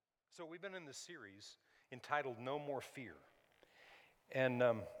So we've been in this series entitled No More Fear. And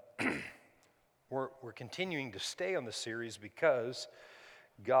we're continuing to stay on the series because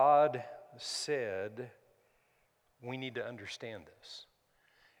God said we need to understand this.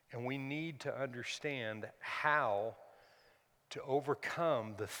 And we need to understand how to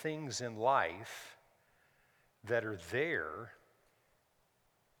overcome the things in life that are there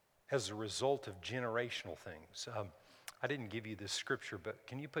as a result of generational things. I didn't give you this scripture, but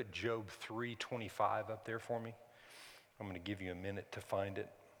can you put Job 3:25 up there for me? I'm going to give you a minute to find it,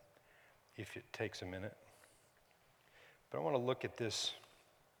 if it takes a minute. But I want to look at this.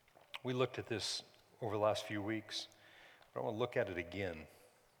 We looked at this over the last few weeks, but I want to look at it again.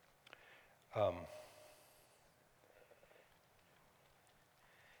 And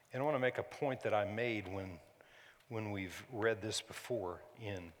I want to make a point that I made when we've read this before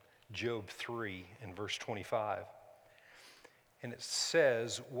in Job 3 and verse 25. And it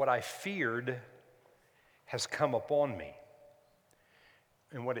says, what I feared has come upon me.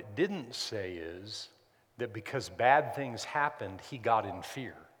 And what it didn't say is that because bad things happened, he got in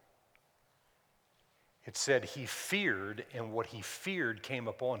fear. It said he feared, and what he feared came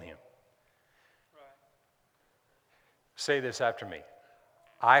upon him. Right. Say this after me.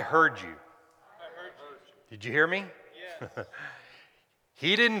 I heard you. I heard you. Did you hear me? Yes.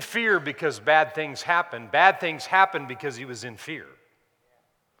 He didn't fear because bad things happened. Bad things happened because he was in fear.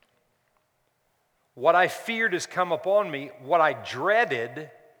 What I feared has come upon me. What I dreaded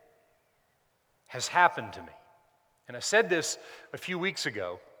has happened to me. And I said this a few weeks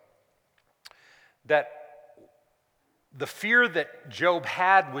ago, that the fear that Job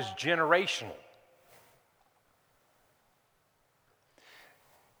had was generational.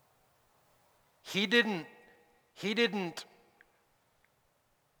 He didn't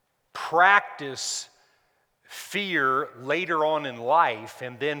practice fear later on in life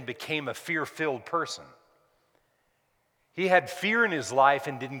and then became a fear-filled person. He had fear in his life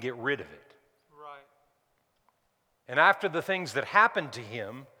and didn't get rid of it. Right. And after the things that happened to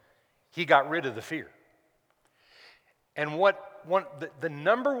him, he got rid of the fear. And the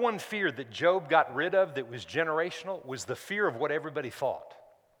number one fear that Job got rid of that was generational was the fear of what everybody thought.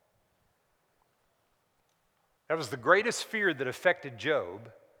 That was the greatest fear that affected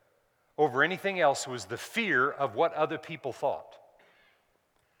Job over anything else, was the fear of what other people thought.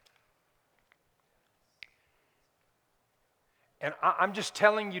 And I'm just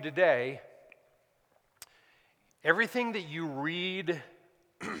telling you today, everything that you read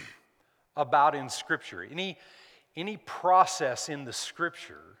about in Scripture, any process in the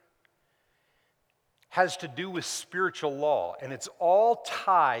Scripture has to do with spiritual law, and it's all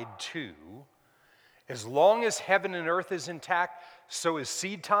tied to, as long as heaven and earth is intact, so is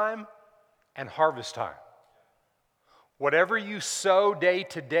seed time and harvest time. Whatever you sow day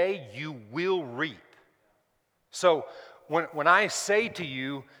to day, you will reap. So when I say to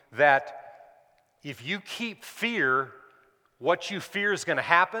you that if you keep fear, what you fear is going to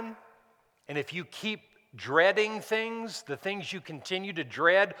happen, and if you keep dreading things, the things you continue to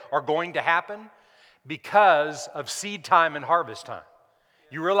dread are going to happen because of seed time and harvest time.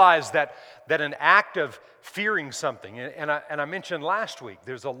 You realize that an act of fearing something, and I mentioned last week,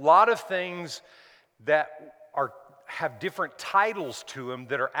 there's a lot of things that have different titles to them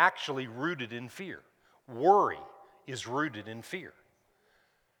that are actually rooted in fear. Worry is rooted in fear.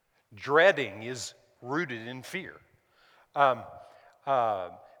 Dreading is rooted in fear.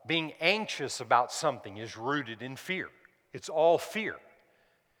 Being anxious about something is rooted in fear. It's all fear.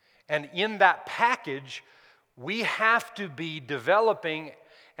 And in that package, we have to be developing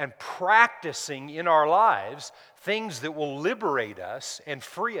and practicing in our lives things that will liberate us and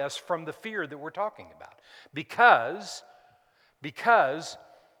free us from the fear that we're talking about. Because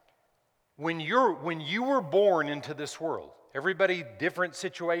when you were born into this world, everybody, different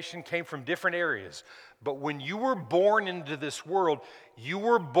situation, came from different areas. But when you were born into this world, you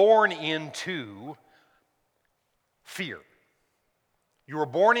were born into fear. You were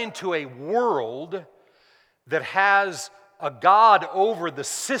born into a world that has a God over the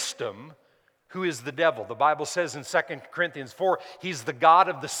system who is the devil. The Bible says in 2 Corinthians 4, he's the God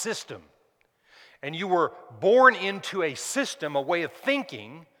of the system. And you were born into a system, a way of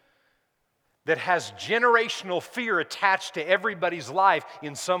thinking that has generational fear attached to everybody's life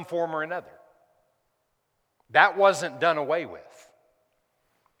in some form or another. That wasn't done away with.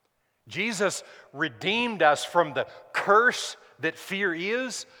 Jesus redeemed us from the curse that fear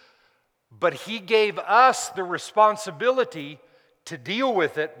is, but he gave us the responsibility to deal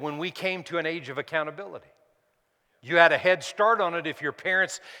with it when we came to an age of accountability. You had a head start on it if your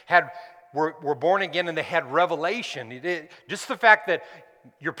parents were born again and they had revelation. Just the fact that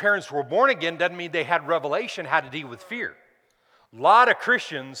your parents were born again doesn't mean they had revelation how to deal with fear. A lot of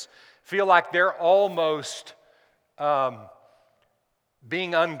Christians feel like they're almost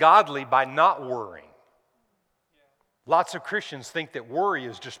being ungodly by not worrying. Lots of Christians think that worry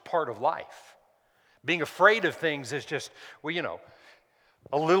is just part of life. Being afraid of things is just,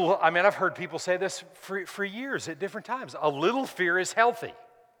 a little, I've heard people say this for years at different times. A little fear is healthy.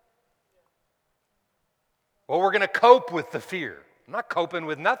 Well, we're going to cope with the fear. I'm not coping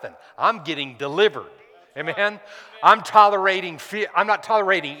with nothing. I'm getting delivered. Amen? I'm tolerating fear. I'm not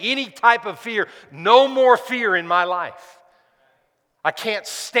tolerating any type of fear. No more fear in my life. I can't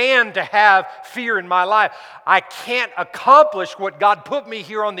stand to have fear in my life. I can't accomplish what God put me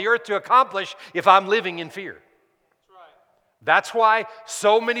here on the earth to accomplish if I'm living in fear. That's why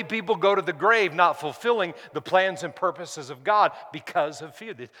so many people go to the grave not fulfilling the plans and purposes of God because of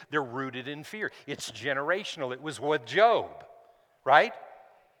fear. They're rooted in fear. It's generational. It was with Job, right?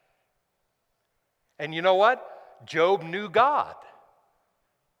 And you know what? Job knew God.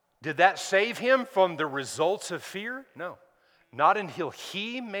 Did that save him from the results of fear? No. Not until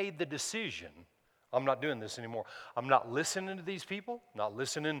he made the decision, I'm not doing this anymore. I'm not listening to these people, not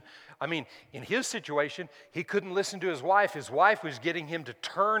listening. In his situation, he couldn't listen to his wife. His wife was getting him to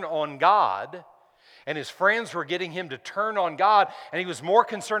turn on God, and his friends were getting him to turn on God, and he was more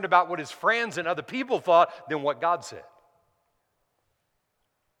concerned about what his friends and other people thought than what God said.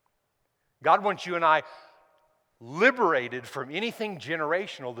 God wants you and I liberated from anything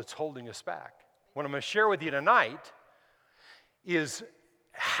generational that's holding us back. What I'm going to share with you tonight is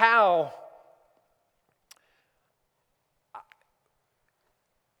how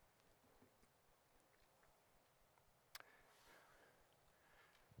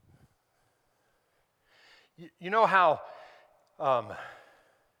you know how a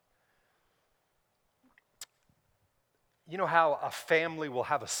family will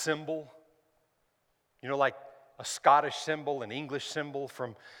have a symbol, like a Scottish symbol, an English symbol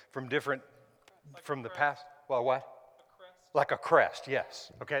from different like from the past. Well, what? Like a crest,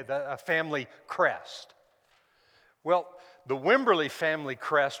 yes. Okay, a family crest. Well, the Wimberly family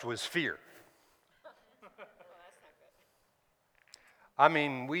crest was fear.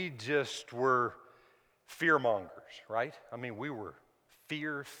 We just were fearmongers, right? We were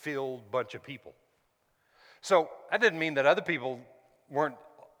fear-filled bunch of people. So that didn't mean that other people weren't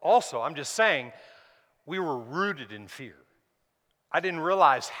also. I'm just saying we were rooted in fear. I didn't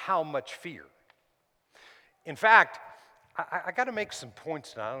realize how much fear. In fact, I got to make some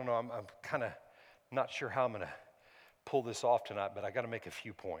points tonight. I don't know, I'm kind of not sure how I'm going to pull this off tonight, but I got to make a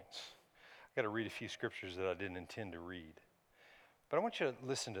few points. I got to read a few scriptures that I didn't intend to read. But I want you to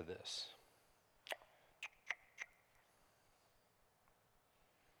listen to this.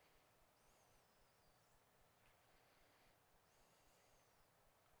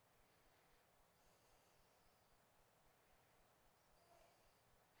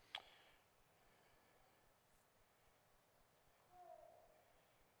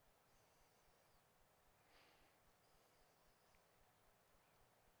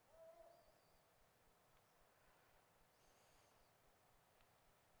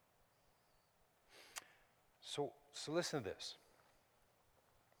 So listen to this.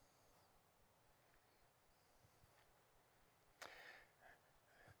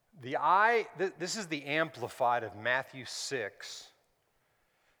 This is the Amplified of Matthew 6.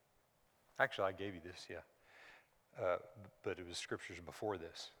 Actually, I gave you this, yeah. But it was scriptures before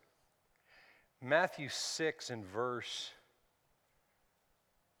this. Matthew 6 and verse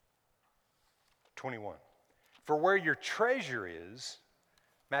 21. For where your treasure is,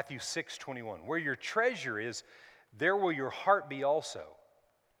 Matthew 6:21. Where your treasure is, there will your heart be also.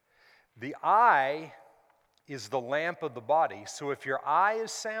 The eye is the lamp of the body, so if your eye is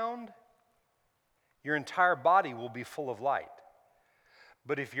sound, your entire body will be full of light.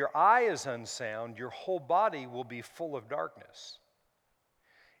 But if your eye is unsound, your whole body will be full of darkness.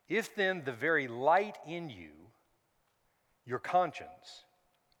 If then the very light in you, your conscience,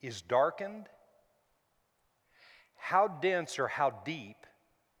 is darkened, how dense or how deep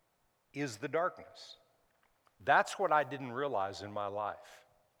is the darkness? That's what I didn't realize in my life.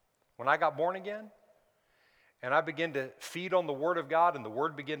 When I got born again, and I began to feed on the Word of God, and the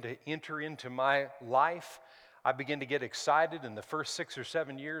Word began to enter into my life, I began to get excited. In the first 6 or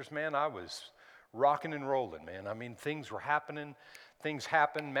 7 years, man, I was rocking and rolling, man. Things were happening. Things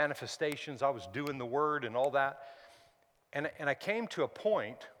happened, manifestations. I was doing the Word and all that. And I came to a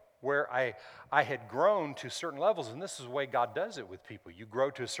point where I had grown to certain levels, and this is the way God does it with people. You grow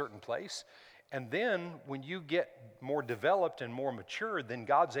to a certain place, and then when you get more developed and more mature, then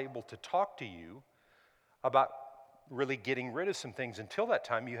God's able to talk to you about really getting rid of some things. Until that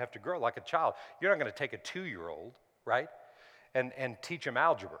time, you have to grow like a child. You're not going to take a 2-year-old, right, and teach them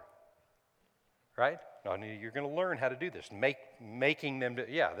algebra, right? No, you're going to learn how to do this. Making them,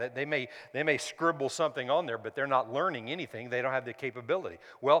 they may scribble something on there, but they're not learning anything. They don't have the capability.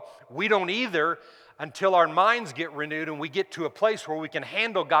 Well, we don't either until our minds get renewed and we get to a place where we can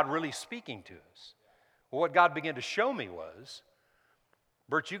handle God really speaking to us. Well, what God began to show me was,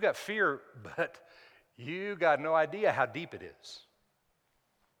 Bert, you got fear, but you got no idea how deep it is.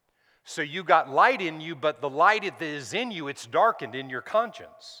 So you got light in you, but the light that is in you, it's darkened in your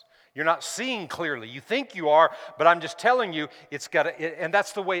conscience. You're not seeing clearly. You think you are, but I'm just telling you, and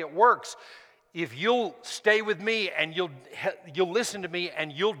that's the way it works. If you'll stay with me and you'll listen to me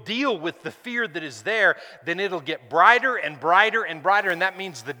and you'll deal with the fear that is there, then it'll get brighter and brighter and brighter, and that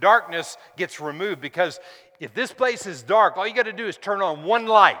means the darkness gets removed. Because if this place is dark, all you got to do is turn on one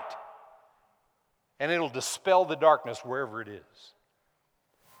light, and it'll dispel the darkness wherever it is.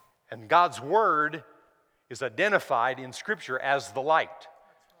 And God's Word is identified in Scripture as the light.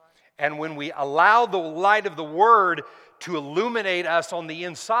 And when we allow the light of the Word to illuminate us on the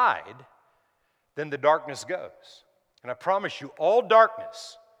inside, then the darkness goes. And I promise you, all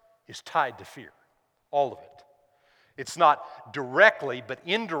darkness is tied to fear. All of it. It's not directly, but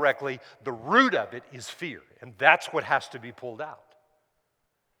indirectly, the root of it is fear. And that's what has to be pulled out.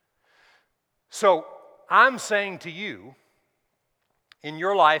 So I'm saying to you, in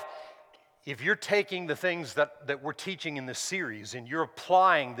your life, if you're taking the things that we're teaching in this series and you're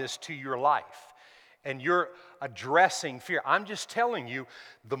applying this to your life and you're addressing fear, I'm just telling you,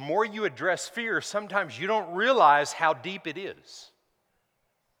 the more you address fear, sometimes you don't realize how deep it is.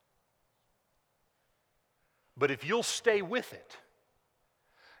 But if you'll stay with it,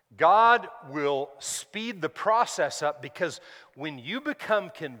 God will speed the process up, because when you become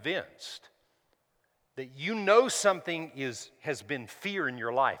convinced that you know something has been fear in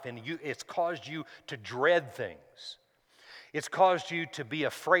your life, and it's caused you to dread things. It's caused you to be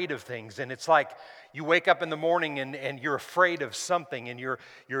afraid of things, and it's like you wake up in the morning and you're afraid of something, and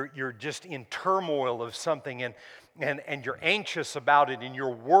you're just in turmoil of something, and you're anxious about it, and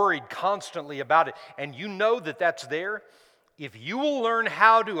you're worried constantly about it, and you know that that's there. If you will learn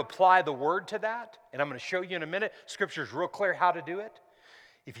how to apply the Word to that, and I'm going to show you in a minute, Scripture's real clear how to do it.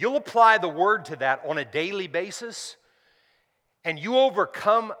 If you'll apply the Word to that on a daily basis, and you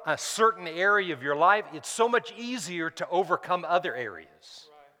overcome a certain area of your life, it's so much easier to overcome other areas.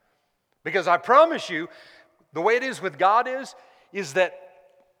 Right. Because I promise you, the way it is with God is that,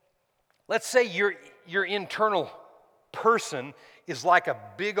 let's say your internal person is like a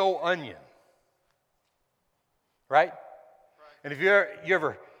big old onion. Right? And if you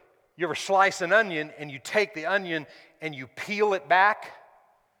ever slice an onion and you take the onion and you peel it back,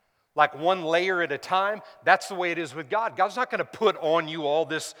 like one layer at a time, that's the way it is with God. God's not going to put on you all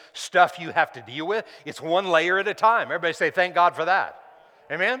this stuff you have to deal with. It's one layer at a time. Everybody say, thank God for that.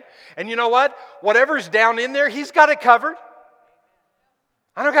 Amen? And you know what? Whatever's down in there, He's got it covered.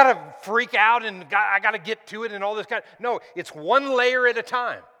 I don't got to freak out and I got to get to it and all this kind of... No, it's one layer at a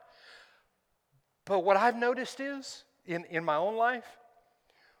time. But what I've noticed is, in my own life,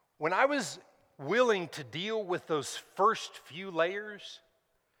 when I was willing to deal with those first few layers,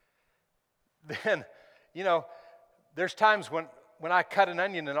 then, there's times when I cut an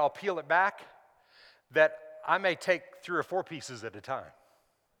onion and I'll peel it back, that I may take 3 or 4 pieces at a time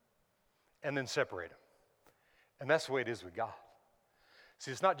and then separate them. And that's the way it is with God. See,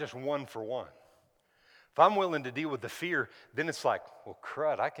 it's not just one for one. If I'm willing to deal with the fear, then it's like, well,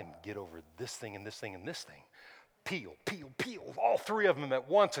 crud, I can get over this thing and this thing and this thing. Peel, all 3 of them at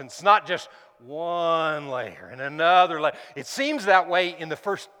once, and it's not just one layer and another layer. It seems that way in the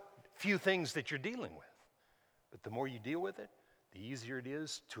first few things that you're dealing with. But the more you deal with it, the easier it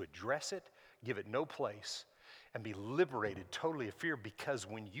is to address it, give it no place, and be liberated totally of fear, because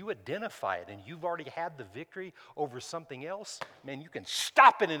when you identify it and you've already had the victory over something else, man, you can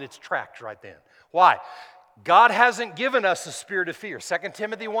stop it in its tracks right then. Why? God hasn't given us a spirit of fear. 2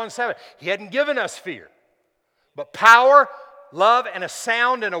 Timothy 1:7, He hadn't given us fear, but power, love, and a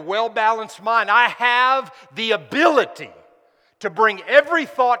sound and a well-balanced mind. I have the ability to bring every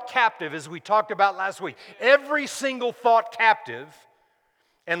thought captive, as we talked about last week, every single thought captive,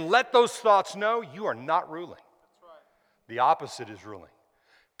 and let those thoughts know you are not ruling. That's right. The opposite is ruling.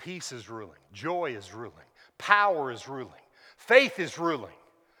 Peace is ruling. Joy is ruling. Power is ruling. Faith is ruling.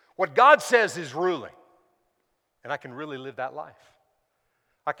 What God says is ruling. And I can really live that life.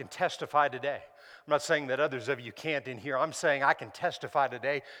 I can testify today. I'm not saying that others of you can't in here. I'm saying I can testify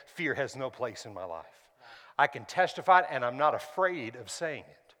today. Fear has no place in my life. I can testify, and I'm not afraid of saying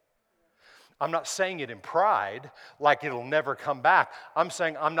it. I'm not saying it in pride, like it'll never come back. I'm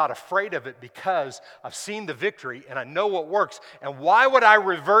saying I'm not afraid of it because I've seen the victory and I know what works. And why would I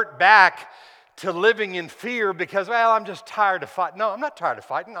revert back to living in fear because, well, I'm just tired of fighting? No, I'm not tired of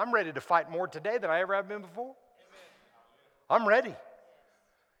fighting. I'm ready to fight more today than I ever have been before. I'm ready.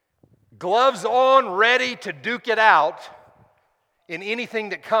 Gloves on, ready to duke it out in anything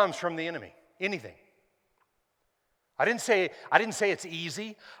that comes from the enemy. Anything. I didn't say it's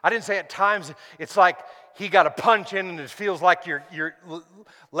easy. I didn't say at times it's like he got a punch in and it feels like your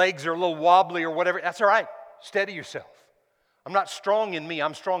legs are a little wobbly or whatever. That's all right. Steady yourself. I'm not strong in me.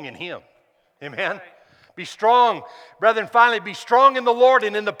 I'm strong in him. Amen? Right. Be strong. Brethren, finally, be strong in the Lord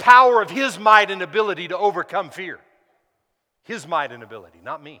and in the power of his might and ability to overcome fear. His might and ability,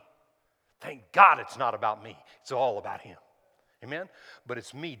 not me. Thank God it's not about me. It's all about him. Amen? But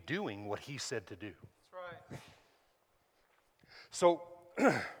it's me doing what he said to do. That's right. So,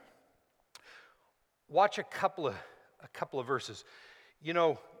 watch a couple of verses. You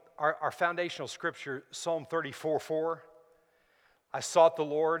know, our foundational scripture, Psalm 34:4. I sought the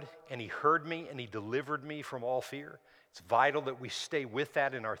Lord, and he heard me, and he delivered me from all fear. It's vital that we stay with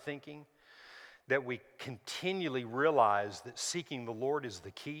that in our thinking, that we continually realize that seeking the Lord is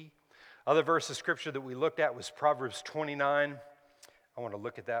the key. Other verse of scripture that we looked at was Proverbs 29. I want to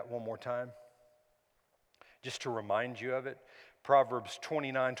look at that one more time, just to remind you of it. Proverbs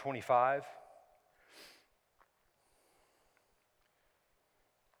 29:25.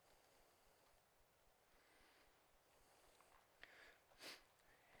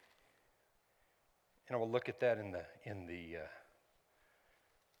 And I will look at that in the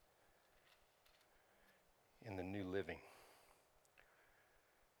New Living.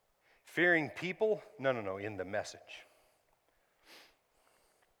 Fearing people? No, in the Message.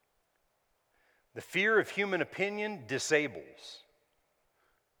 The fear of human opinion disables.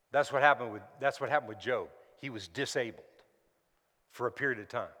 That's what happened with Job. He was disabled for a period of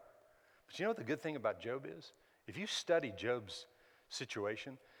time. But you know what the good thing about Job is? If you study Job's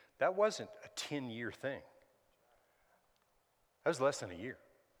situation, that wasn't a 10-year thing. That was less than a year.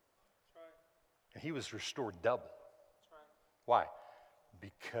 That's right. And he was restored double. That's right. Why?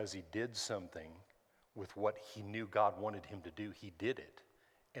 Because he did something with what he knew God wanted him to do. He did it,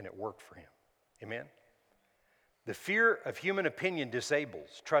 and it worked for him. Amen? The fear of human opinion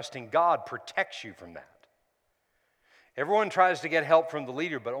disables. Trusting God protects you from that. Everyone tries to get help from the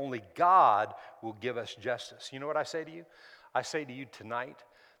leader, but only God will give us justice. You know what I say to you? I say to you tonight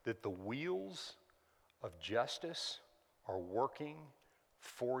that the wheels of justice are working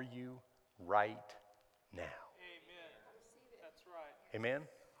for you right now. Amen. That's right. Amen?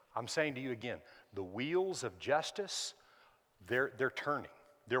 I'm saying to you again, the wheels of justice, they're turning,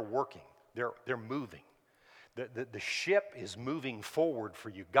 they're working, they're moving. The ship is moving forward for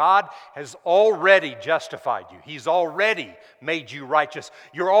you. God has already justified you. He's already made you righteous.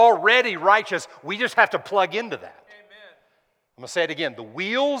 You're already righteous. We just have to plug into that. Amen. I'm going to say it again. The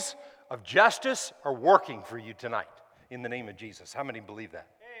wheels of justice are working for you tonight in the name of Jesus. How many believe that?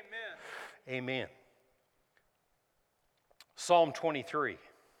 Amen. Amen. Psalm 23.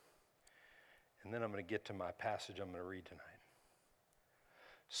 And then I'm going to get to my passage I'm going to read tonight.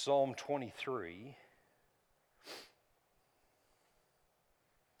 Psalm 23.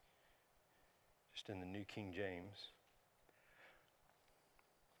 Just in the New King James.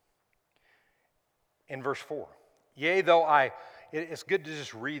 In verse 4. Yea, though it's good to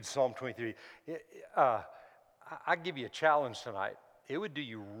just read Psalm 23. I give you a challenge tonight. It would do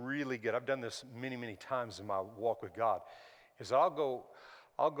you really good. I've done this many, many times in my walk with God. Is I'll go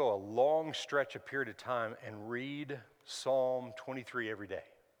a long stretch, a period of time, and read Psalm 23 every day.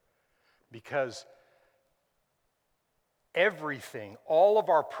 Because everything, all of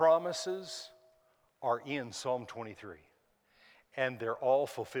our promises are in Psalm 23. And they're all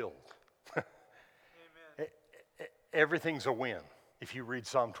fulfilled. Amen. Everything's a win if you read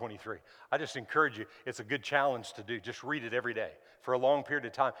Psalm 23. I just encourage you, it's a good challenge to do. Just read it every day for a long period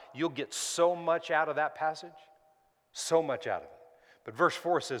of time. You'll get so much out of that passage, so much out of it. But verse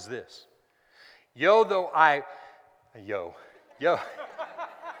 4 says this,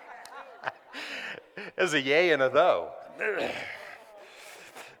 There's a yea and a though.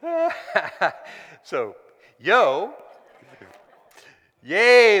 So,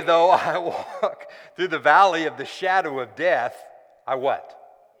 yea, though I walk through the valley of the shadow of death, I what?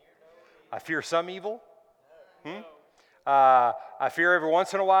 I fear some evil. I fear every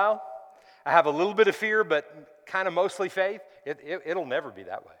once in a while. I have a little bit of fear, but kind of mostly faith. It'll never be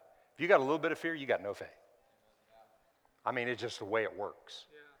that way. If you got a little bit of fear, you got no faith. I mean, it's just the way it works.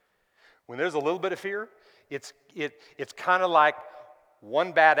 Yeah. When there's a little bit of fear, it's kind of like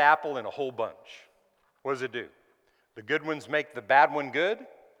one bad apple in a whole bunch. What does it do? The good ones make the bad one good?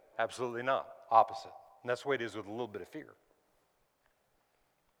 Absolutely not. Opposite. And that's the way it is with a little bit of fear.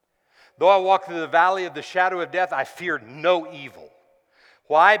 Though I walk through the valley of the shadow of death, I fear no evil.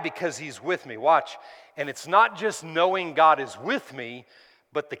 Why? Because He's with me. Watch. And it's not just knowing God is with me,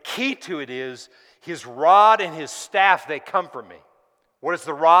 but the key to it is His rod and His staff, they comfort me. What does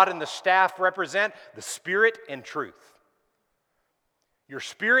the rod and the staff represent? The Spirit and truth. Your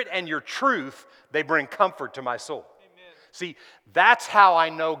Spirit and your truth, they bring comfort to my soul. Amen. See, that's how I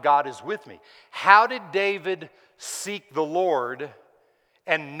know God is with me. How did David seek the Lord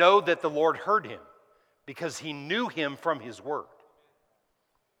and know that the Lord heard him? Because he knew Him from His Word.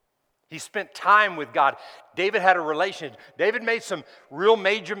 He spent time with God. David had a relationship. David made some real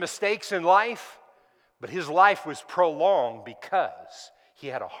major mistakes in life, but his life was prolonged because he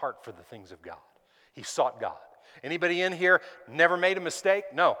had a heart for the things of God. He sought God. Anybody in here never made a mistake?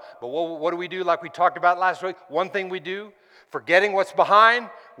 No. But what do we do like we talked about last week? One thing we do, forgetting what's behind,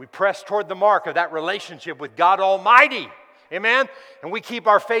 we press toward the mark of that relationship with God Almighty. Amen? And we keep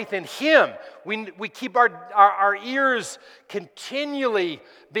our faith in Him. We keep our ears continually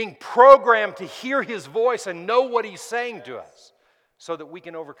being programmed to hear His voice and know what He's saying to us so that we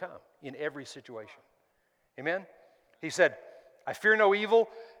can overcome in every situation. Amen? He said, I fear no evil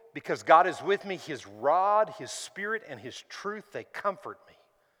because God is with me. His rod, His Spirit, and His truth, they comfort me.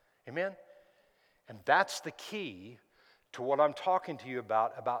 Amen? And that's the key to what I'm talking to you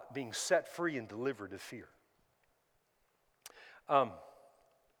about being set free and delivered of fear.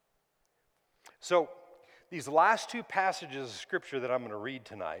 So these last two passages of Scripture that I'm going to read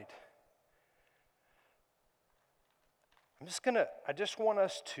tonight,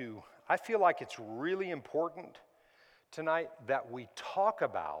 I feel like it's really important tonight that we talk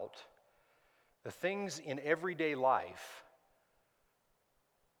about the things in everyday life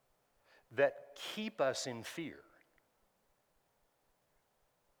that keep us in fear.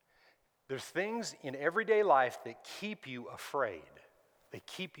 There's things in everyday life that keep you afraid. They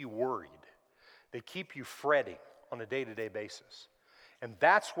keep you worried. They keep you fretting on a day-to-day basis. And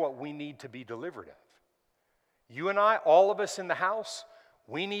that's what we need to be delivered of. You and I, all of us in the house,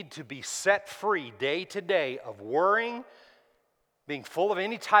 we need to be set free day to day of worrying, being full of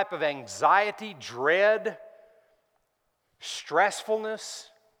any type of anxiety, dread, stressfulness,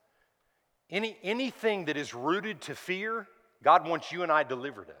 anything that is rooted to fear. God wants you and I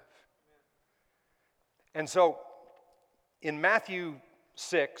delivered of. And so, in Matthew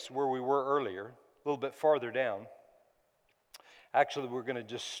 6, where we were earlier, a little bit farther down, actually we're going to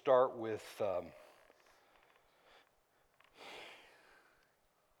just start with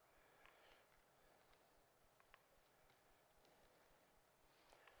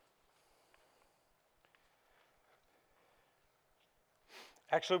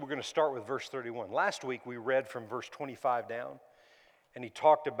verse 31. Last week we read from verse 25 down, and he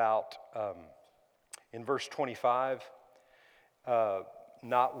talked about in verse 25,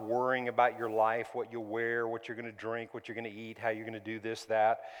 not worrying about your life, what you'll wear, what you're going to drink, what you're going to eat, how you're going to do this,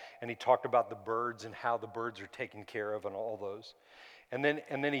 that. And he talked about the birds and how the birds are taken care of and all those. And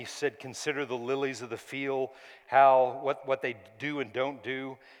then he said, consider the lilies of the field, what they do and don't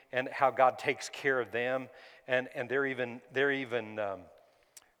do, and how God takes care of them. And they're even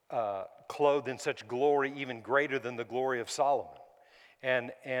clothed in such glory, even greater than the glory of Solomon.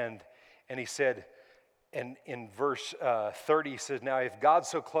 And he said, and in verse 30, he says, now if God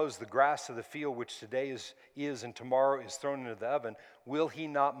so clothes the grass of the field, which today is and tomorrow is thrown into the oven, will He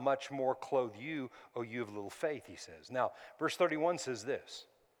not much more clothe you, O you of little faith, he says. Now, verse 31 says this.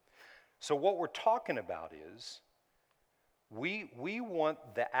 So what we're talking about is, we want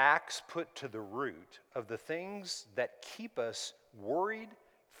the axe put to the root of the things that keep us worried,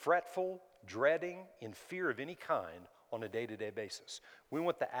 fretful, dreading, in fear of any kind on a day-to-day basis. We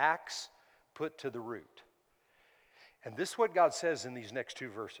want the axe put to the root. And this is what God says in these next two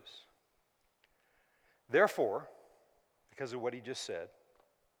verses. Therefore, because of what He just said,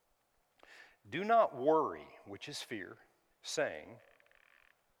 do not worry, which is fear, saying,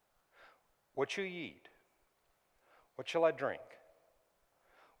 what shall ye eat? What shall I drink?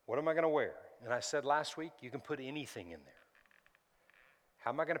 What am I going to wear? And I said last week, you can put anything in there.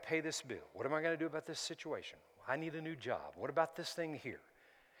 How am I going to pay this bill? What am I going to do about this situation? I need a new job. What about this thing here?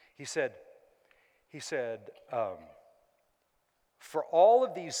 He said, for all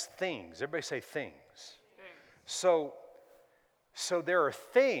of these things, everybody say things. So there are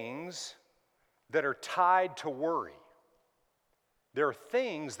things that are tied to worry. There are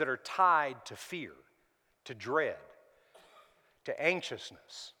things that are tied to fear, to dread, to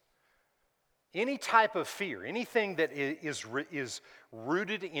anxiousness. Any type of fear, anything that is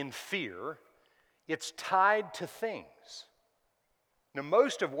rooted in fear, it's tied to things. Now,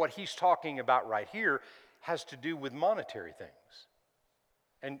 most of what he's talking about right here has to do with monetary things.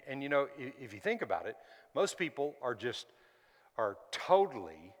 And you know, if you think about it, most people are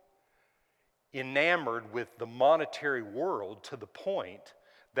totally enamored with the monetary world to the point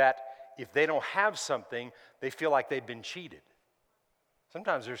that if they don't have something, they feel like they've been cheated.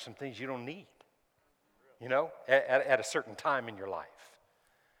 Sometimes there's some things you don't need, you know, at a certain time in your life.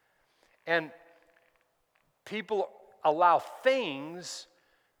 And people allow things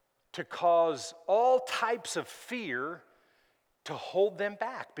to cause all types of fear to hold them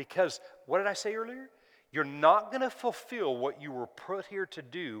back. Because, what did I say earlier? You're not going to fulfill what you were put here to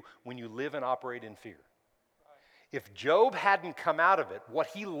do when you live and operate in fear. If Job hadn't come out of it, what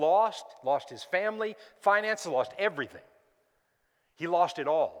he lost his family, finances, lost everything. He lost it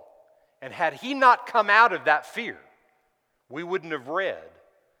all. And had he not come out of that fear, we wouldn't have read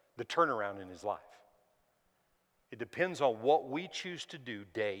the turnaround in his life. It depends on what we choose to do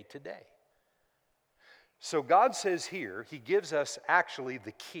day to day. So God says here, he gives us actually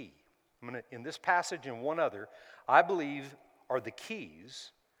the key. In this passage and one other, I believe are the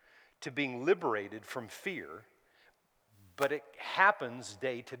keys to being liberated from fear, but it happens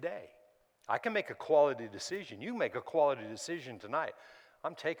day to day. I can make a quality decision. You make a quality decision tonight.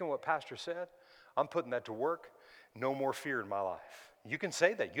 I'm taking what Pastor said. I'm putting that to work. No more fear in my life. You can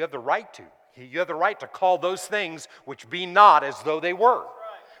say that. You have the right to. You have the right to call those things which be not as though they were.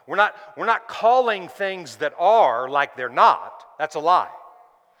 We're not calling things that are like they're not. That's a lie.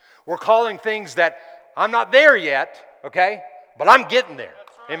 We're calling things that I'm not there yet, okay? But I'm getting there.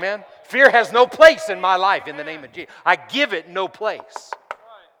 Right. Amen? Fear has no place in my life in the name of Jesus. I give it no place.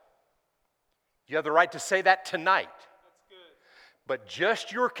 Right. You have the right to say that tonight. That's good. But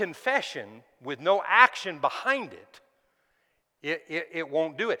just your confession with no action behind it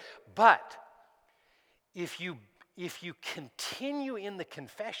won't do it. But if you continue in the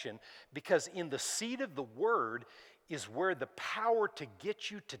confession, because in the seed of the word is where the power to get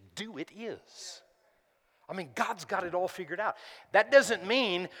you to do it is. I mean, God's got it all figured out. That doesn't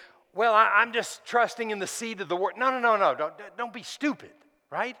mean, well, I'm just trusting in the seed of the word. No. Don't be stupid,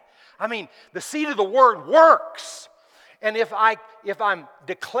 right? I mean, the seed of the word works. And if I'm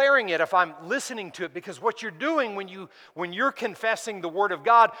declaring it, if I'm listening to it, because what you're doing when you're confessing the word of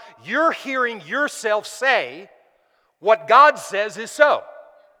God, you're hearing yourself say what God says is so.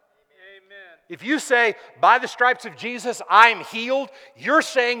 If you say, by the stripes of Jesus, I'm healed, you're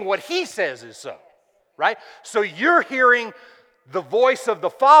saying what he says is so, right? So you're hearing the voice of the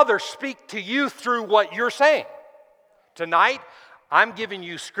Father speak to you through what you're saying. Tonight, I'm giving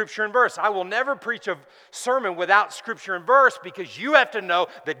you scripture and verse. I will never preach a sermon without scripture and verse because you have to know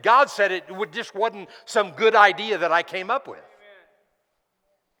that God said it just wasn't some good idea that I came up with.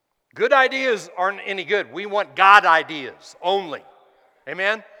 Good ideas aren't any good. We want God ideas only.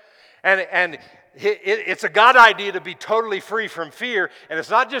 Amen? And it's a God idea to be totally free from fear. And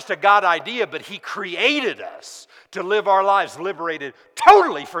it's not just a God idea, but he created us to live our lives liberated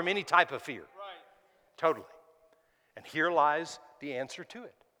totally from any type of fear. Right. Totally. And here lies the answer to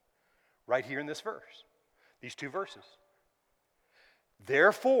it. Right here in this verse. These two verses.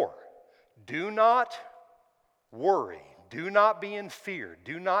 Therefore, do not worry. Do not be in fear.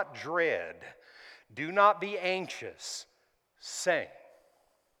 Do not dread. Do not be anxious, saying.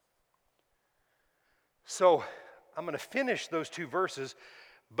 So, I'm going to finish those two verses,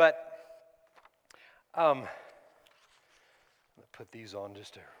 but I'm going to put these on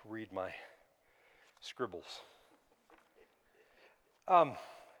just to read my scribbles. So, I'm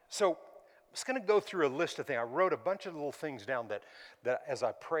just going to go through a list of things. I wrote a bunch of little things down that as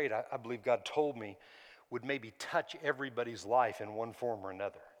I prayed, I believe God told me would maybe touch everybody's life in one form or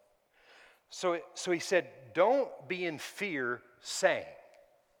another. So he said, don't be in fear, saying.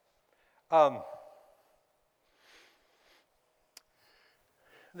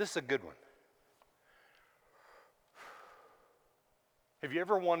 This is a good one. Have you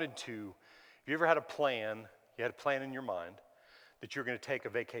ever had a plan, you had a plan in your mind that you're going to take a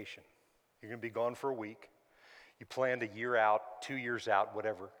vacation. You're going to be gone for a week. You planned a year out, 2 years out,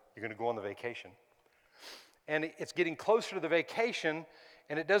 whatever. You're going to go on the vacation. And it's getting closer to the vacation,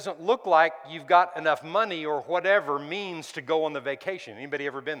 and it doesn't look like you've got enough money or whatever means to go on the vacation. Anybody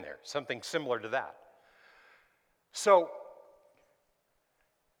ever been there? Something similar to that. So,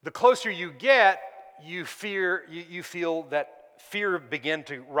 the closer you get, you feel that fear begin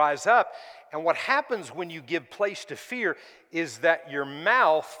to rise up. And what happens when you give place to fear is that your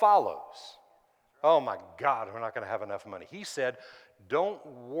mouth follows. Oh my God, we're not going to have enough money. He said, don't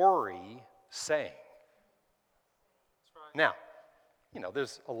worry, saying. Right. Now,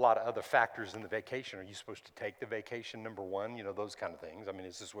 there's a lot of other factors in the vacation. Are you supposed to take the vacation, number one? Those kind of things. I mean,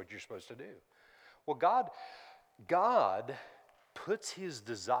 is this what you're supposed to do? Well, God puts his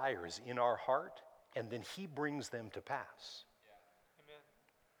desires in our heart, and then he brings them to pass. Amen.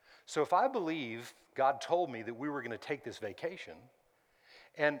 So if I believe God told me that we were going to take this vacation,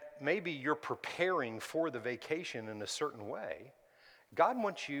 and maybe you're preparing for the vacation in a certain way, God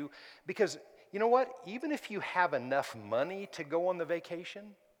wants you, because you know what? Even if you have enough money to go on the vacation,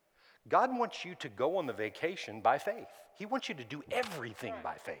 God wants you to go on the vacation by faith. He wants you to do everything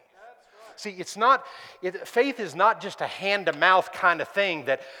by faith. See, faith is not just a hand-to-mouth kind of thing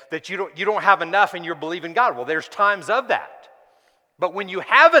that you don't have enough and you're believing God. Well, there's times of that. But when you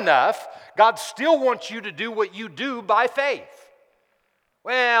have enough, God still wants you to do what you do by faith.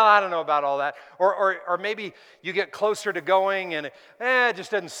 Well, I don't know about all that. Or maybe you get closer to going and it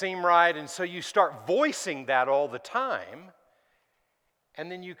just doesn't seem right. And so you start voicing that all the time.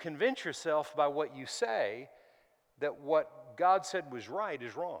 And then you convince yourself by what you say that what God said was right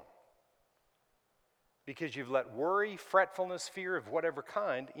is wrong. Because you've let worry, fretfulness, fear of whatever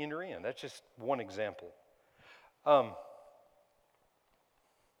kind enter in. That's just one example.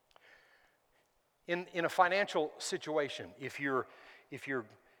 In a financial situation, if you've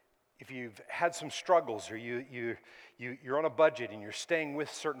had some struggles, or you're on a budget and you're staying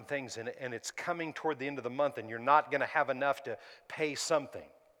with certain things, and it's coming toward the end of the month and you're not going to have enough to pay something,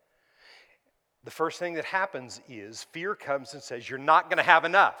 the first thing that happens is fear comes and says, you're not going to have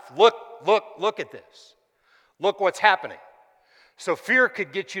enough. Look at this. Look what's happening. So fear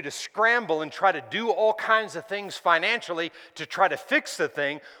could get you to scramble and try to do all kinds of things financially to try to fix the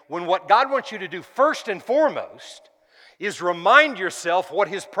thing, when what God wants you to do first and foremost is remind yourself what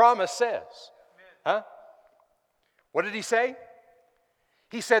his promise says. Huh? What did he say?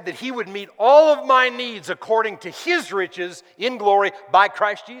 He said that he would meet all of my needs according to his riches in glory by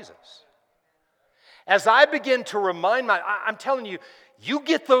Christ Jesus. As I begin to remind I'm telling you, you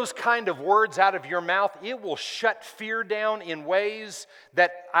get those kind of words out of your mouth, it will shut fear down in ways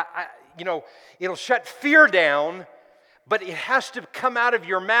that, it'll shut fear down, but it has to come out of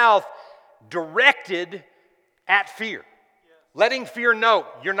your mouth directed at fear. Yes. Letting fear know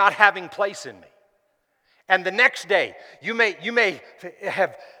you're not having place in me. And the next day, you may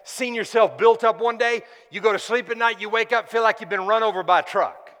have seen yourself built up one day, you go to sleep at night, you wake up, feel like you've been run over by a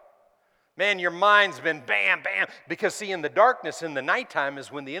truck. Man, your mind's been bam, bam. Because see, in the darkness, in the nighttime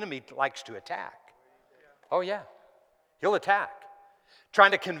is when the enemy likes to attack. Oh yeah, he'll attack.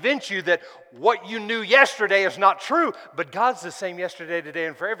 Trying to convince you that what you knew yesterday is not true, but God's the same yesterday, today,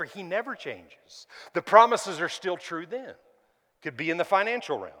 and forever. He never changes. The promises are still true then. Could be in the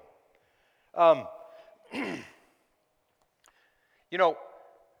financial realm.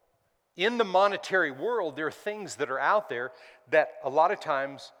 In the monetary world, there are things that are out there that a lot of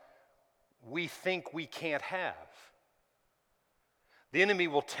times we think we can't have. The enemy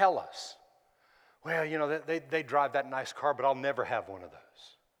will tell us, well, they drive that nice car, but I'll never have one of those.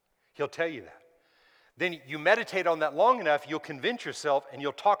 He'll tell you that. Then you meditate on that long enough, you'll convince yourself, and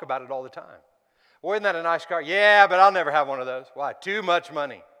you'll talk about it all the time. Well, isn't that a nice car? Yeah, but I'll never have one of those. Why? Too much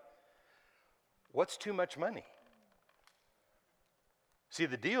money. What's too much money? See,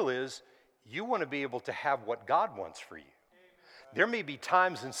 the deal is, you want to be able to have what God wants for you. There may be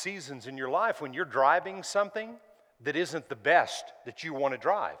times and seasons in your life when you're driving something that isn't the best that you want to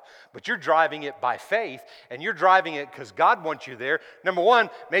drive. But you're driving it by faith, and you're driving it because God wants you there. Number one,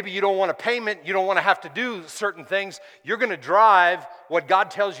 maybe you don't want a payment, you don't want to have to do certain things. You're going to drive what God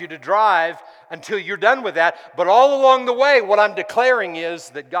tells you to drive until you're done with that. But all along the way, what I'm declaring is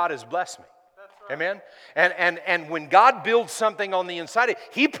that God has blessed me. Right. Amen? And when God builds something on the inside,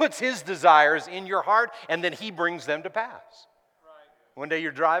 he puts his desires in your heart, and then he brings them to pass. One day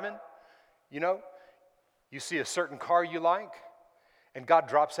you're driving, you see a certain car you like, and God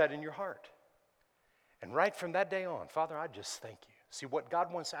drops that in your heart. And right from that day on, Father, I just thank you. See, what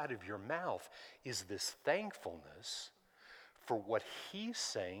God wants out of your mouth is this thankfulness for what he's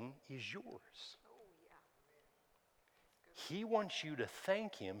saying is yours. He wants you to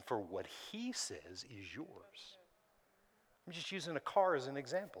thank him for what he says is yours. I'm just using a car as an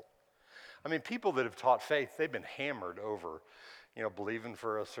example. I mean, people that have taught faith, they've been hammered over believing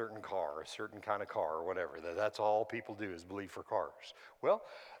for a certain car, a certain kind of car or whatever. That's all people do is believe for cars. Well,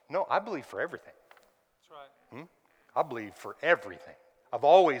 no, I believe for everything. That's right. I believe for everything. I've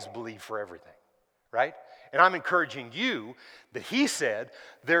always believed for everything, right? And I'm encouraging you that he said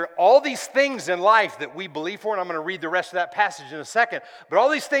there are all these things in life that we believe for, and I'm going to read the rest of that passage in a second, but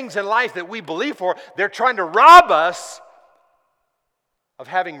all these things in life that we believe for, they're trying to rob us of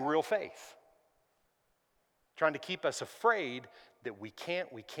having real faith. Trying to keep us afraid that we can't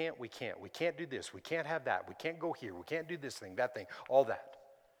do this, we can't have that, we can't go here, we can't do this thing, that thing, all that.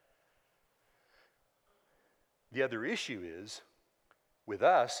 The other issue is, with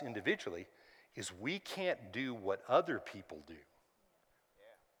us individually, is we can't do what other people do.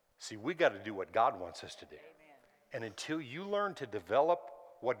 See, we got to do what God wants us to do. And until you learn to develop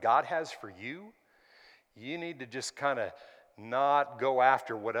what God has for you, you need to just kind of not go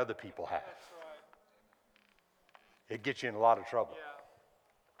after what other people have. That's right. It gets you in a lot of trouble.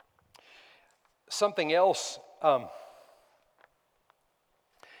 Yeah. Something else,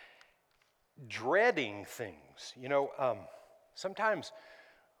 dreading things. Sometimes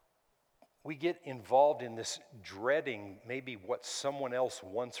we get involved in this dreading maybe what someone else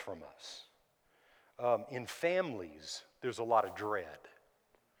wants from us. In families, there's a lot of dread.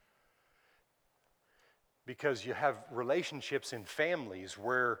 Because you have relationships in families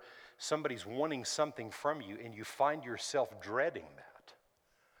where somebody's wanting something from you and you find yourself dreading that.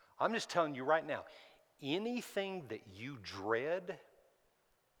 I'm just telling you right now, anything that you dread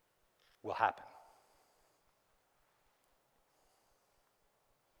will happen.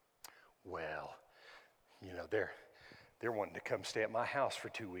 Well, they're wanting to come stay at my house for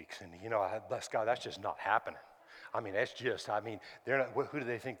 2 weeks, and bless God, that's just not happening. They're not. Who do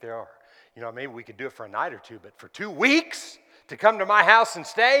they think they are? Maybe we could do it for a night or two, but for 2 weeks to come to my house and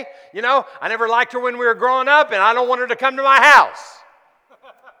stay, I never liked her when we were growing up, and I don't want her to come to my house.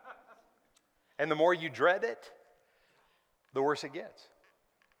 And the more you dread it, the worse it gets.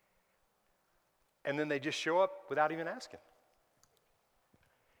 And then they just show up without even asking.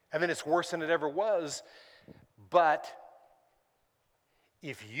 And then it's worse than it ever was. But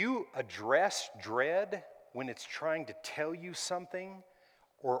if you address dread when it's trying to tell you something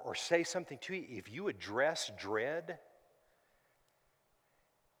or say something to you, if you address dread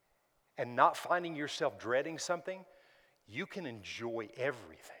and not finding yourself dreading something, you can enjoy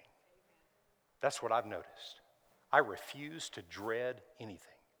everything. That's what I've noticed. I refuse to dread anything.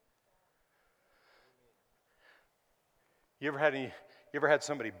 You ever had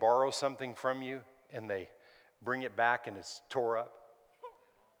somebody borrow something from you and they bring it back and it's tore up?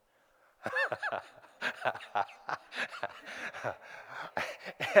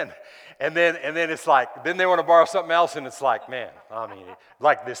 and then it's like, then they want to borrow something else, and it's like, man,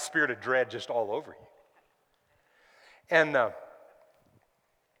 like this spirit of dread just all over you. And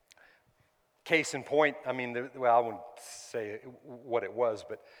case in point, I wouldn't say what it was,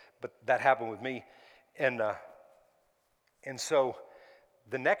 but that happened with me, and so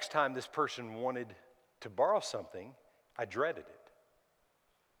the next time this person wanted to borrow something, I dreaded it.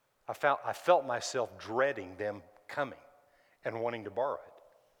 I felt myself dreading them coming and wanting to borrow it.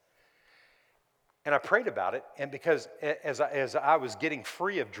 And I prayed about it, and because as I was getting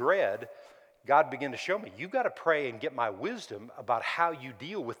free of dread, God began to show me, you've got to pray and get my wisdom about how you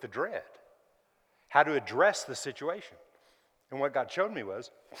deal with the dread, how to address the situation. And what God showed me was,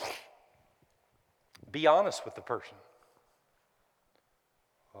 be honest with the person.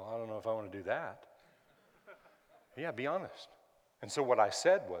 Well, I don't know if I want to do that. Yeah, be honest. And so what I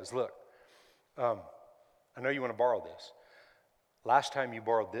said was, look, I know you want to borrow this. Last time you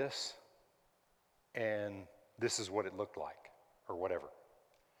borrowed this, and this is what it looked like, or whatever.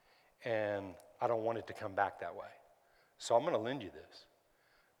 And I don't want it to come back that way. So I'm going to lend you this.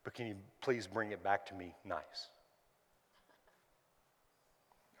 But can you please bring it back to me nice?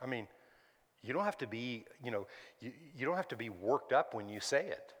 You don't have to be, you don't have to be worked up when you say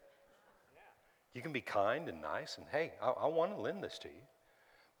it. You can be kind and nice and, hey, I want to lend this to you.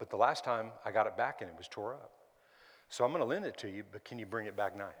 But the last time I got it back and it was tore up. So I'm going to lend it to you, but can you bring it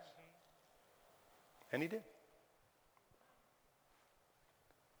back nice? And he did.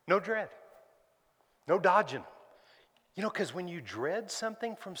 No dread. No dodging. Because when you dread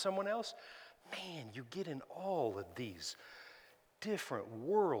something from someone else, man, you get in all of these different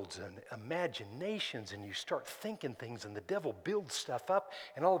worlds and imaginations, and you start thinking things, and the devil builds stuff up,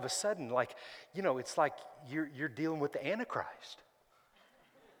 and all of a sudden, it's like you're dealing with the Antichrist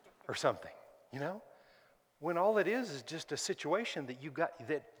or something, when all it is just a situation that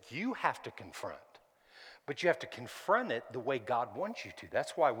you have to confront. But you have to confront it the way God wants you to.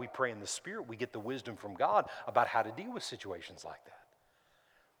 That's why we pray in the Spirit. We get the wisdom from God about how to deal with situations like that.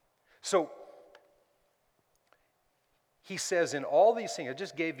 So he says in all these things, I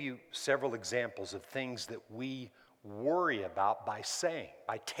just gave you several examples of things that we worry about by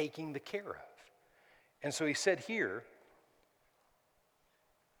taking the care of. And so he said here,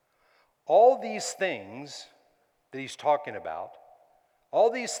 all these things that he's talking about, all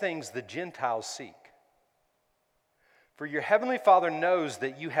these things the Gentiles seek. For your heavenly Father knows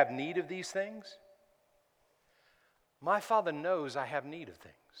that you have need of these things. My Father knows I have need of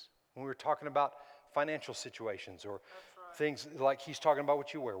things. When we were talking about financial situations or things like he's talking about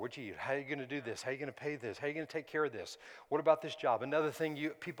what you wear, what you eat, how are you going to do this, how are you going to pay this, how are you going to take care of this, what about this job? Another thing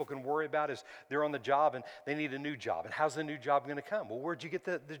people can worry about is they're on the job and they need a new job. And how's the new job going to come? Well, where'd you get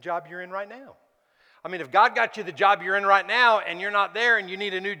the job you're in right now? I mean, if God got you the job you're in right now and you're not there and you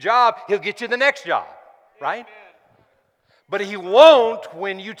need a new job, he'll get you the next job, right? Amen. But he won't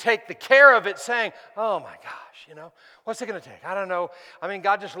when you take the care of it saying, oh my gosh, what's it going to take? I don't know. I mean,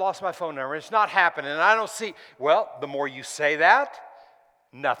 God just lost my phone number. It's not happening. And I don't see. Well, the more you say that,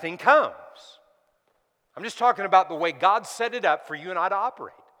 nothing comes. I'm just talking about the way God set it up for you and I to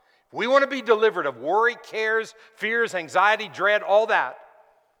operate. If we want to be delivered of worry, cares, fears, anxiety, dread, all that,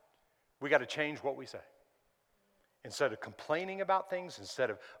 we got to change what we say. Instead of complaining about things,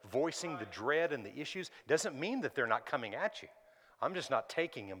 instead of voicing the dread and the issues, doesn't mean that they're not coming at you. I'm just not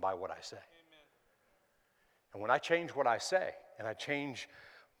taking them by what I say. Amen. And when I change what I say, and I change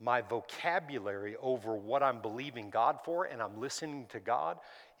my vocabulary over what I'm believing God for, and I'm listening to God,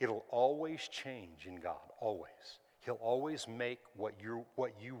 it'll always change in God, always. He'll always make what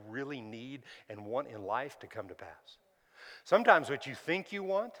you really need and want in life to come to pass. Sometimes what you think you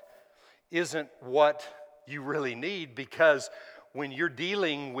want isn't what you really need, because when you're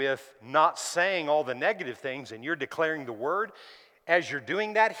dealing with not saying all the negative things and you're declaring the word, as you're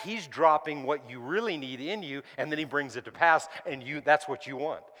doing that, he's dropping what you really need in you, and then he brings it to pass, and that's what you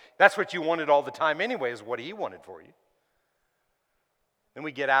want. That's what you wanted all the time anyway, is what he wanted for you. Then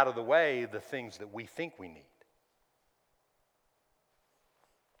we get out of the way the things that we think we need.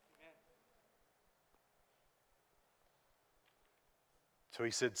 So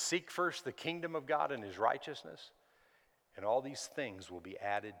he said, seek first the kingdom of God and his righteousness, and all these things will be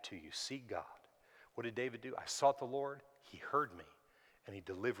added to you. Seek God. What did David do? I sought the Lord, he heard me, and he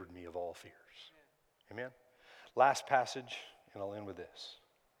delivered me of all fears. Amen? Last passage, and I'll end with this,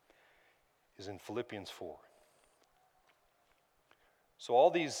 is in Philippians 4. So all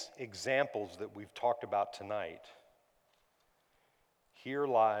these examples that we've talked about tonight, here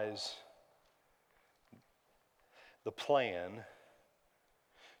lies the plan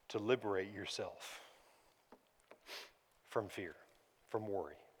to liberate yourself from fear, from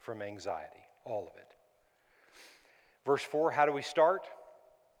worry, from anxiety, all of it. Verse 4, how do we start?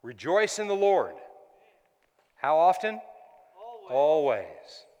 Rejoice in the Lord. How often? Always.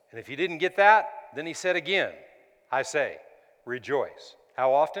 And if you didn't get that, then he said again, I say, rejoice.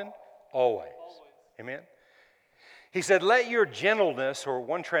 How often? Always. Amen? He said, let your gentleness, or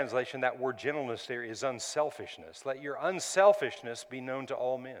one translation, that word gentleness there is unselfishness. Let your unselfishness be known to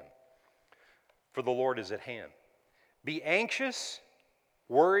all men, for the Lord is at hand. Be anxious,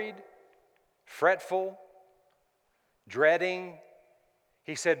 worried, fretful, dreading.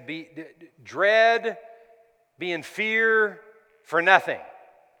 He said, be in fear for nothing.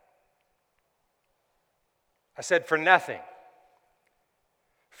 I said for nothing.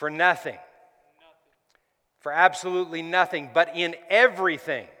 For nothing. For absolutely nothing, but in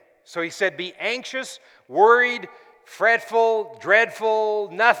everything. So he said, be anxious, worried, fretful,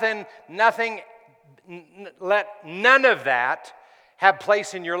 dreadful, nothing. Let none of that have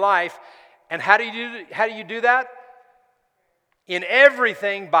place in your life. And how do you do that? In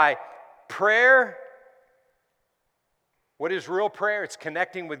everything by prayer. What is real prayer? It's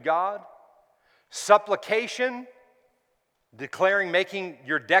connecting with God. Supplication, making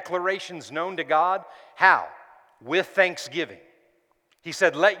your declarations known to God. How? With thanksgiving. He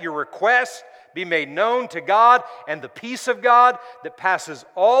said, let your requests be made known to God, and the peace of God that passes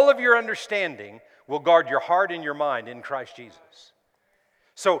all of your understanding will guard your heart and your mind in Christ Jesus.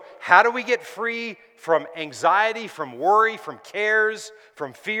 So how do we get free from anxiety, from worry, from cares,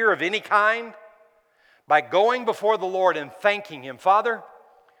 from fear of any kind? By going before the Lord and thanking him. Father,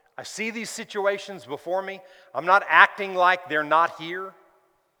 I see these situations before me. I'm not acting like they're not here.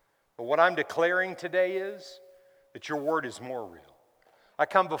 But what I'm declaring today is that your word is more real. I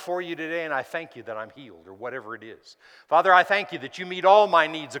come before you today and I thank you that I'm healed, or whatever it is. Father, I thank you that you meet all my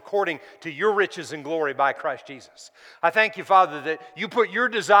needs according to your riches and glory by Christ Jesus. I thank you, Father, that you put your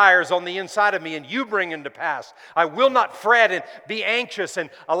desires on the inside of me and you bring them to pass. I will not fret and be anxious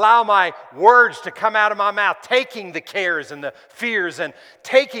and allow my words to come out of my mouth, taking the cares and the fears and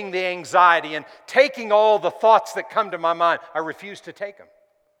taking the anxiety and taking all the thoughts that come to my mind. I refuse to take them.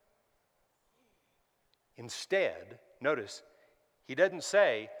 Instead, notice, he doesn't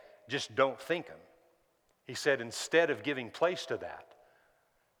say, just don't think them. He said, instead of giving place to that,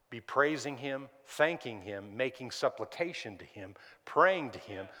 be praising him, thanking him, making supplication to him, praying to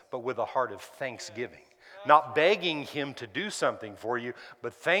him, but with a heart of thanksgiving. Not begging him to do something for you,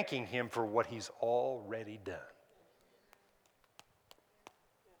 but thanking him for what he's already done.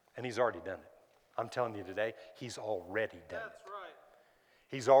 And he's already done it. I'm telling you today, he's already done it. That's right.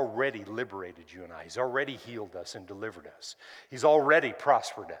 He's already liberated you and I. He's already healed us and delivered us. He's already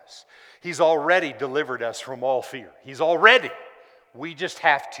prospered us. He's already delivered us from all fear. He's already. We just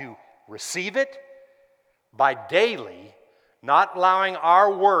have to receive it by daily not allowing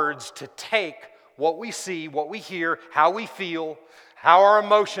our words to take what we see, what we hear, how we feel, how our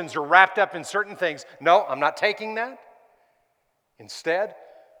emotions are wrapped up in certain things. No, I'm not taking that. Instead,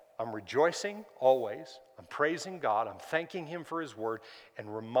 I'm rejoicing always. I'm praising God. I'm thanking Him for His word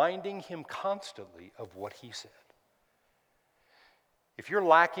and reminding Him constantly of what He said. If you're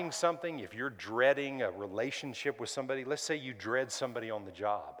lacking something, if you're dreading a relationship with somebody, let's say you dread somebody on the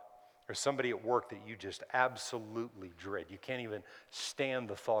job or somebody at work that you just absolutely dread. You can't even stand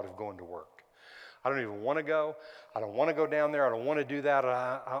the thought of going to work. I don't even want to go. I don't want to go down there. I don't want to do that.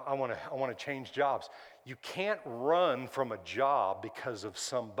 I want to change jobs. You can't run from a job because of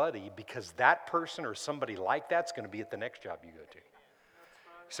somebody, because that person or somebody like that's going to be at the next job you go to.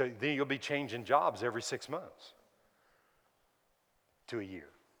 So then you'll be changing jobs every 6 months to a year,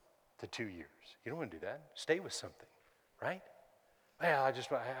 to 2 years. You don't want to do that. Stay with something, right? Well,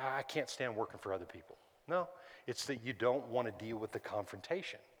 I can't stand working for other people. No, it's that you don't want to deal with the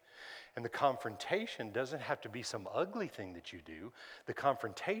confrontation. And the confrontation doesn't have to be some ugly thing that you do. The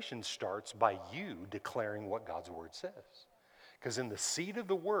confrontation starts by you declaring what God's word says. Because in the seed of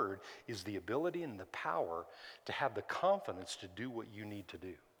the word is the ability and the power to have the confidence to do what you need to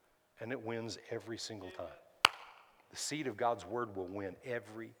do. And it wins every single time. The seed of God's word will win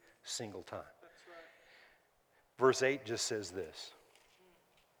every single time. That's right. Verse 8 just says this.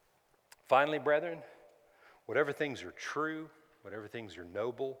 Finally, brethren, whatever things are true, whatever things are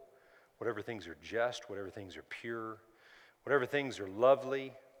noble, whatever things are just, whatever things are pure, whatever things are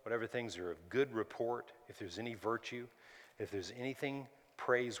lovely, whatever things are of good report, if there's any virtue, if there's anything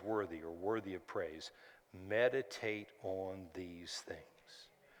praiseworthy or worthy of praise, meditate on these things.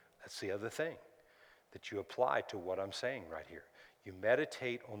 That's the other thing that you apply to what I'm saying right here. You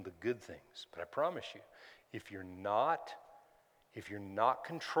meditate on the good things. But I promise you, if you're not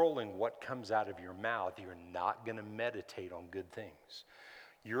controlling what comes out of your mouth, you're not going to meditate on good things.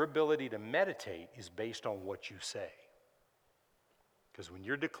 Your ability to meditate is based on what you say. Because when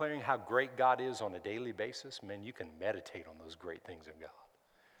you're declaring how great God is on a daily basis, man, you can meditate on those great things of God.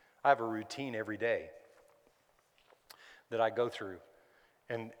 I have a routine every day that I go through.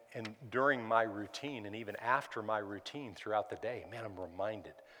 And during my routine and even after my routine throughout the day, man, I'm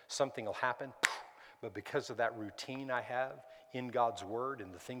reminded. Something will happen, but because of that routine I have in God's word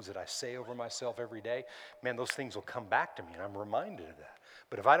and the things that I say over myself every day, man, those things will come back to me and I'm reminded of that.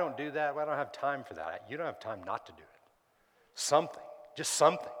 But if I don't do that, well, I don't have time for that. You don't have time not to do it. Something, just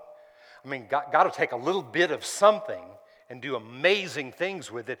something. I mean, God will take a little bit of something and do amazing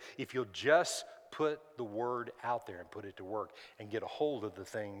things with it if you'll just put the word out there and put it to work and get a hold of the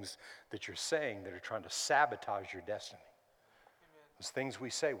things that you're saying that are trying to sabotage your destiny. Amen. Those things we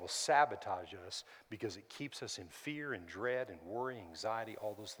say will sabotage us because it keeps us in fear and dread and worry, anxiety,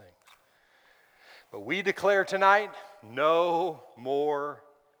 all those things. But we declare tonight, no more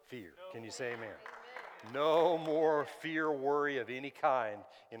fear. Can you say amen? Amen? No more fear, worry of any kind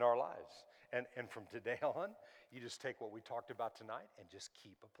in our lives. And from today on, you just take what we talked about tonight and just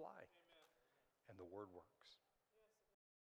keep applying. And the word works.